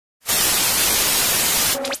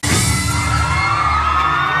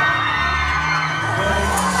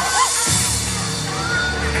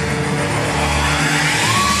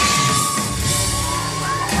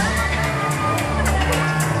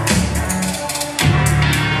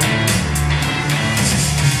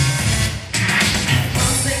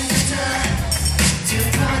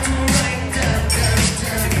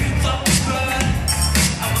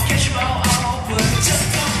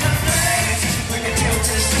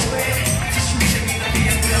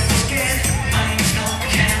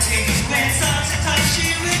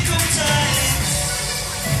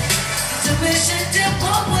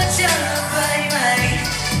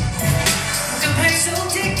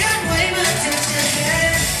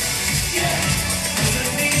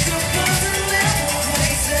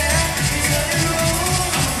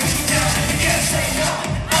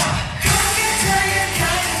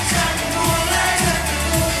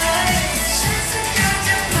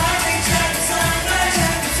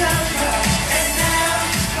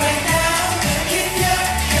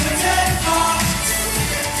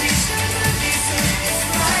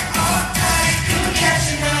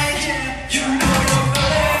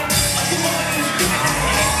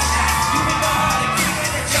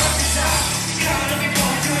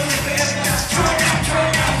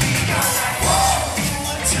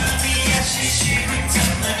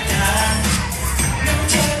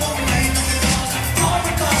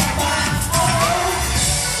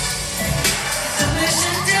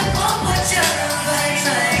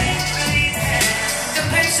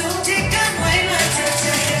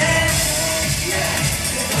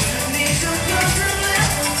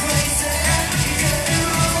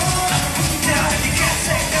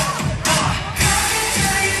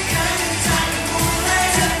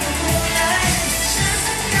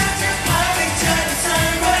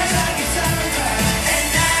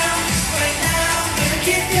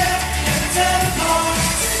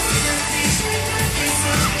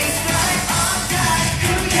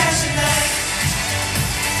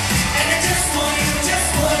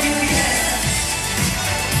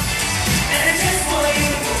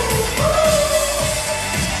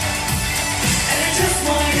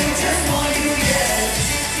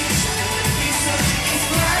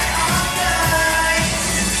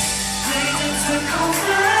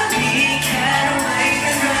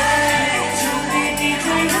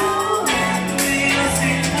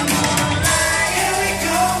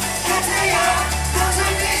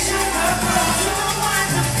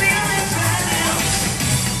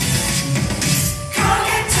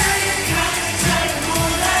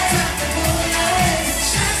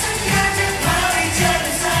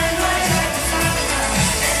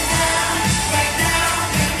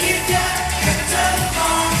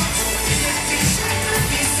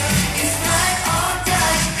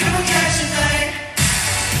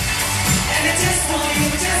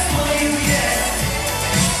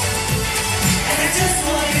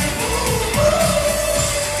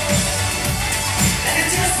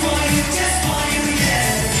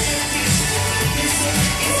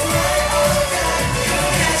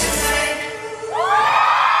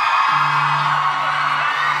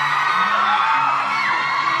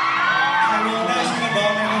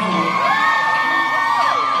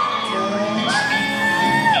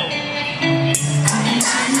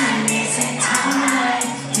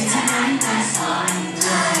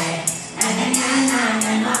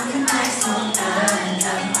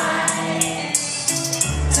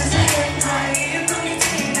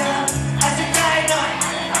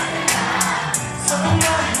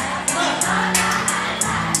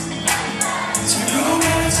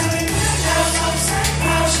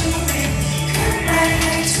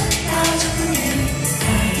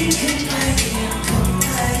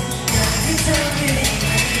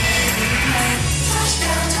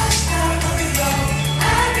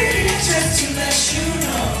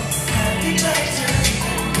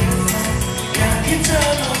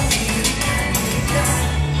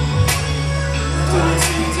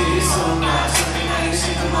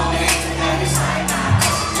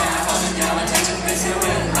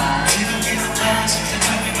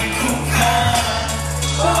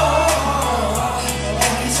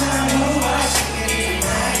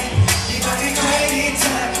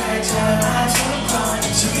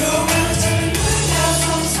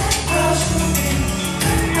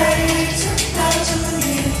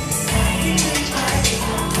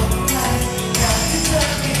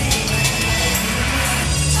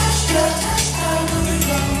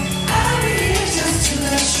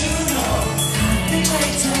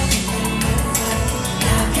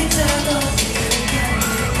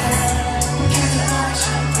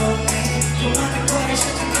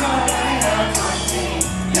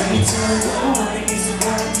ให้เธอรู้ว่าในสัก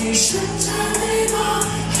วันที่ฉันจะไม่มอง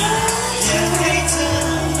หาอยากให้เธอ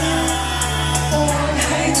มาใ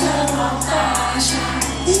ห้เธอมองตาฉัน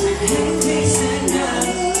เห็นที่สิ่งนั้น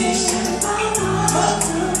ที่ฉันต้องรู้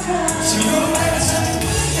ทุกครั้งฉันรู้ว่าเธอเห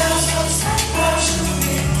มือนดาวสดใสเพราะฉัน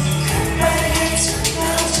มีขึ้นไปให้ฉันด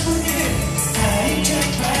าวทุกทีแต่ให้เธอ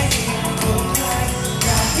ไปยังคงไกลอย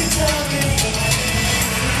ากให้เธอเป็น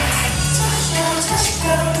Touch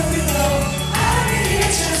down and below. I'll be here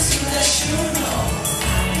just to let you know.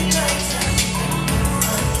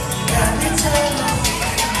 Got me turned on.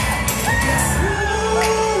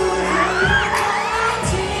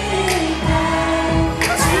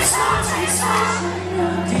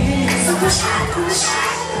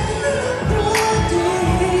 Push.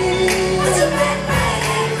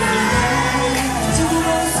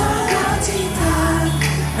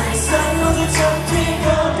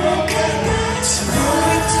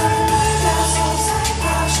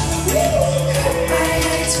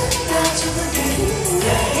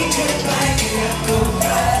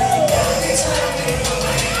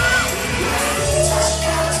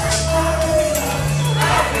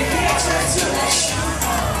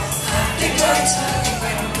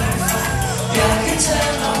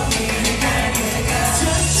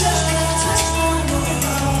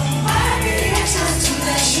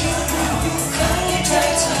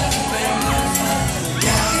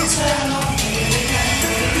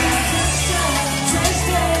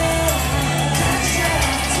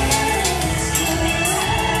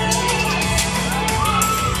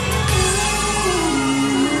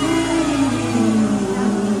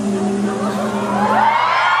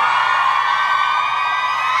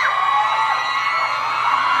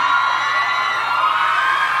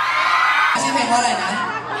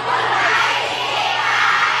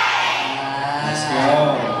 Kiss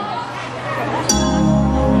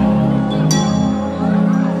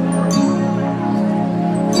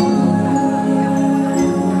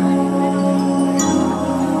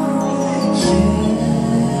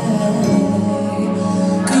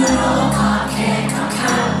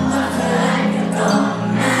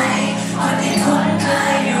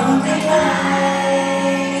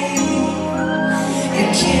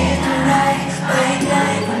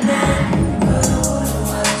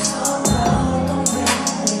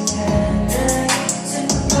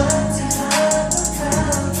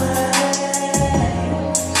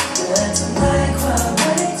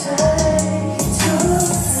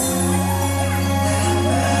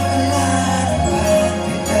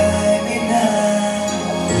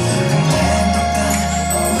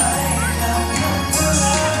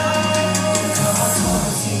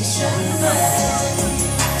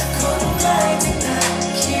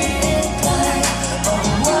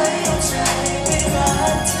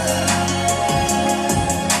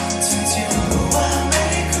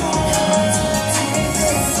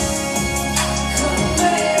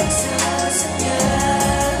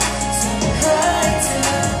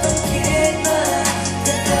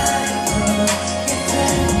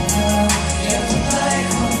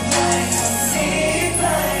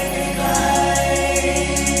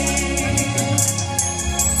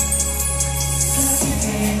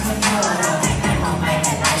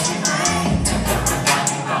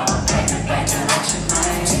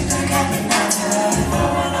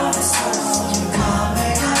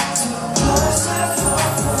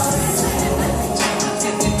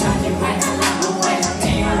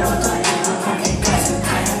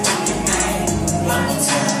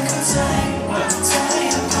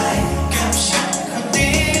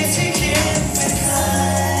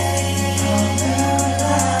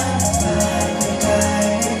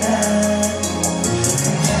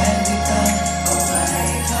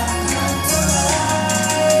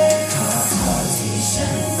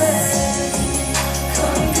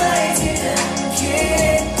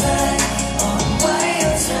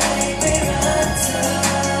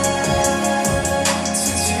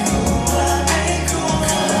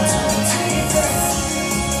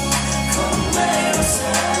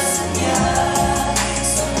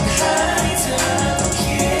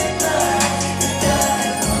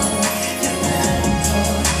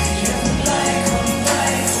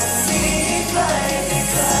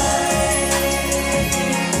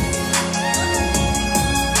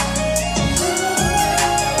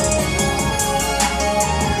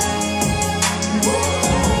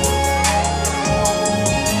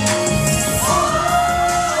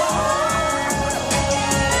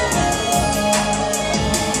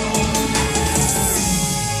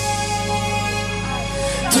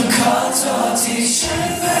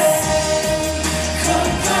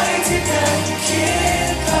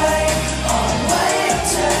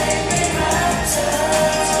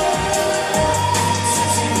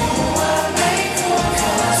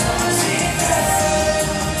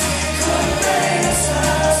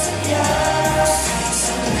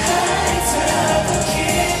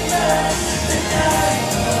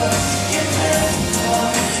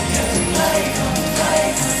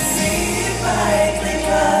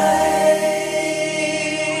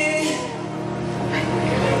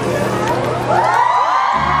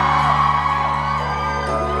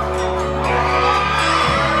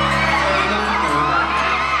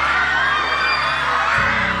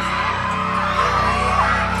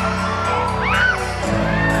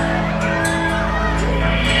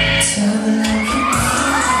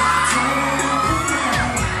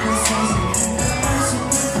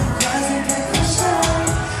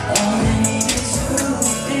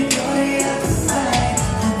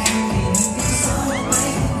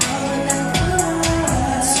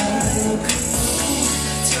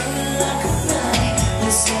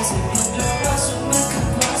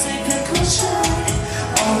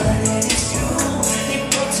All I need is you ได้โ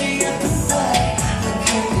ปรดเธออย่าเพิ่งไปมันแ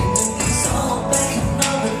ค่เพียง1 ที่ 2ไปข้างน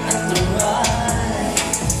อกมันอันตราย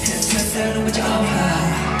เห็นเธอเดินลงมาจะเอาหา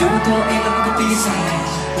ดูตัวเองแล้วมันก็ปีศาจ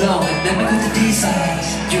โลกแบบนั้นมันคงจะดีสาย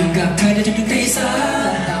อยู่กับเธอได้จนถึงตี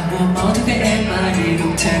 3ตามหัวเมาถึงได้เอ็นมาดีดู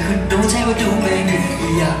เธอคนดูใช่ว่าดูไม่ดี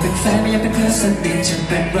อยากเป็นแฟนไม่อยากเป็นเพื่อนสนิทจะเ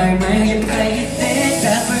ป็นไรไหมอยากเป็นใครให้เด็กแ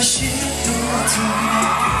ต่พอชีวิตตัวเธอ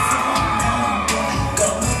ก็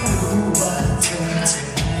ไม่รู้ว่าเธอจะ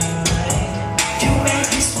ได้ไหม You make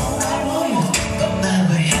me fall I want you ก็มา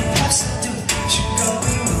ว่าเห็นภาพสะดุดฉันก็ไ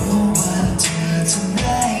ม่รู้ว่าเธอจะไ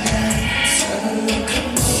ด้ไหมเธอลุกขึ้น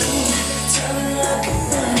มาเธอลุกขึ้น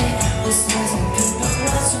มา This doesn't feel like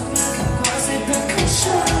what's on my cause I break my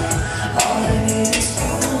shine All I need is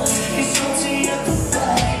you ให้โปรดเธออย่าเพิ่งไป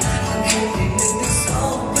มันแค่เพียง1 ที่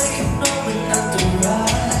 2ไปข้างนอกมันอันตรา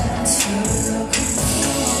ยเธอลุกขึ้นมา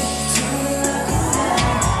เธอลุกขึ้นมา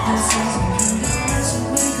This doesn't feel like what's on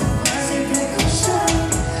my cause I break my shine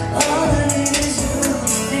All I need is you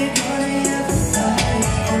ให้โปรดเธออย่าเพิ่งไป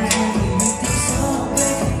มันแค่เพียง1 ที่ 2ไป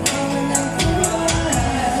ข้างนอกมันอันตราย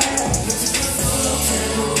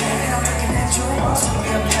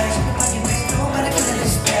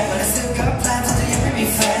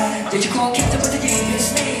อยากจะขอแค่เธอว่าจะยิงมิส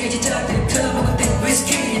นี่อยากจะเจอติดเธอมันก็ติดวิส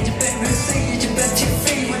กี้อยากจะเป็นวิสซี่อยากจะเป็นทิฟ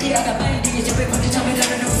ฟี่วันที่อากาศไม่ดีอยากจะเป็นคนที่ทำให้เธอ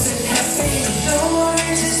รู้สึกแฮปปี้ No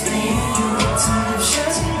worries just me you need to live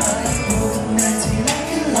just in my life พูดกันนาทีละแ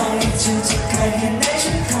ค่ลอยเธอจะใครแค่ไหน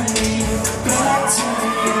ฉันคงมีอยู่รักเธอ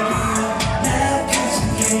อย่าไปยอมแล้วแค่ฉัน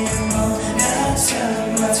แค่ยังมองแล้วเธอ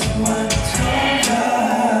มาทุกวันของเรา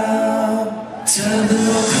เธอเป็นโล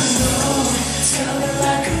กของเราเธอเป็น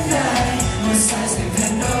รักข้างในเมื่อสายใส่แผ่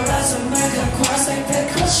นโดราสมัยกับความใส่เพชร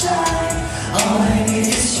ของฉัน All I need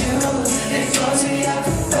is you ได้โปรดเธออย่าเ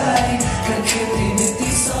พิ่งไปกลางคืนตี 1 ตี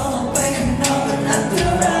 2ไปข้างนอกมันอันต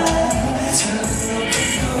รายเธอเป็น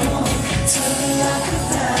โลกของเราเธอเป็นรักข้าง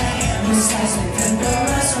ในเมื่อสายใส่แผ่นโด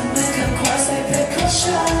ราสมัยกับความใส่เพชรของ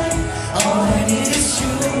ฉัน All I need is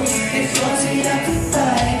you ได้โปรดเธออย่าเพิ่งไป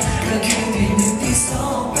กลางคืนตี 1 ตี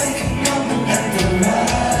 2ไปข้างนอกมันอันตราย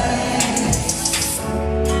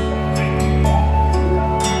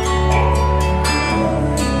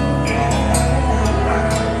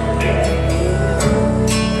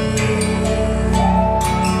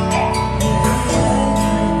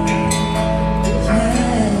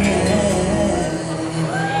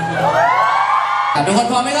ทุกคน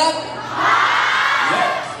พร้อมไหมครับ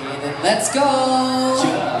Okay, then let's go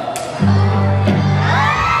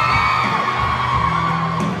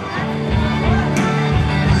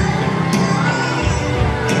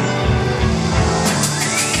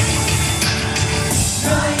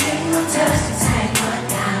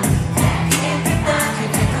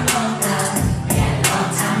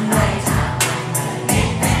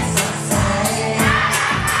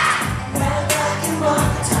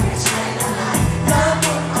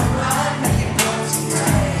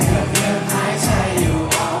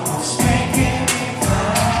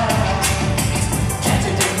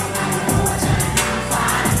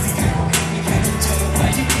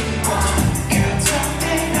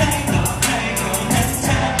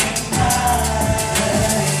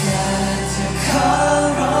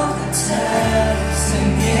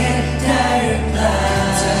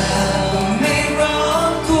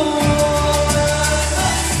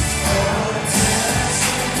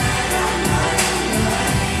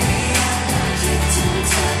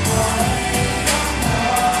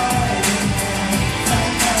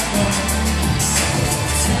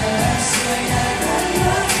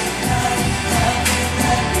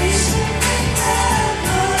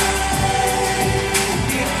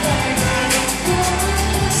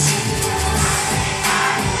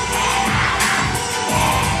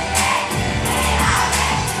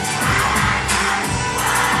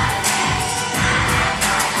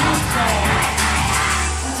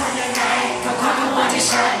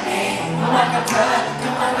กับเธอก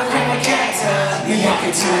ำลังก็คงไม่แค่เธอไม่อยากให้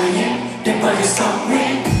เธอยิ้มได้โปรดอย่าส่งยิ้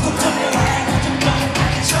ม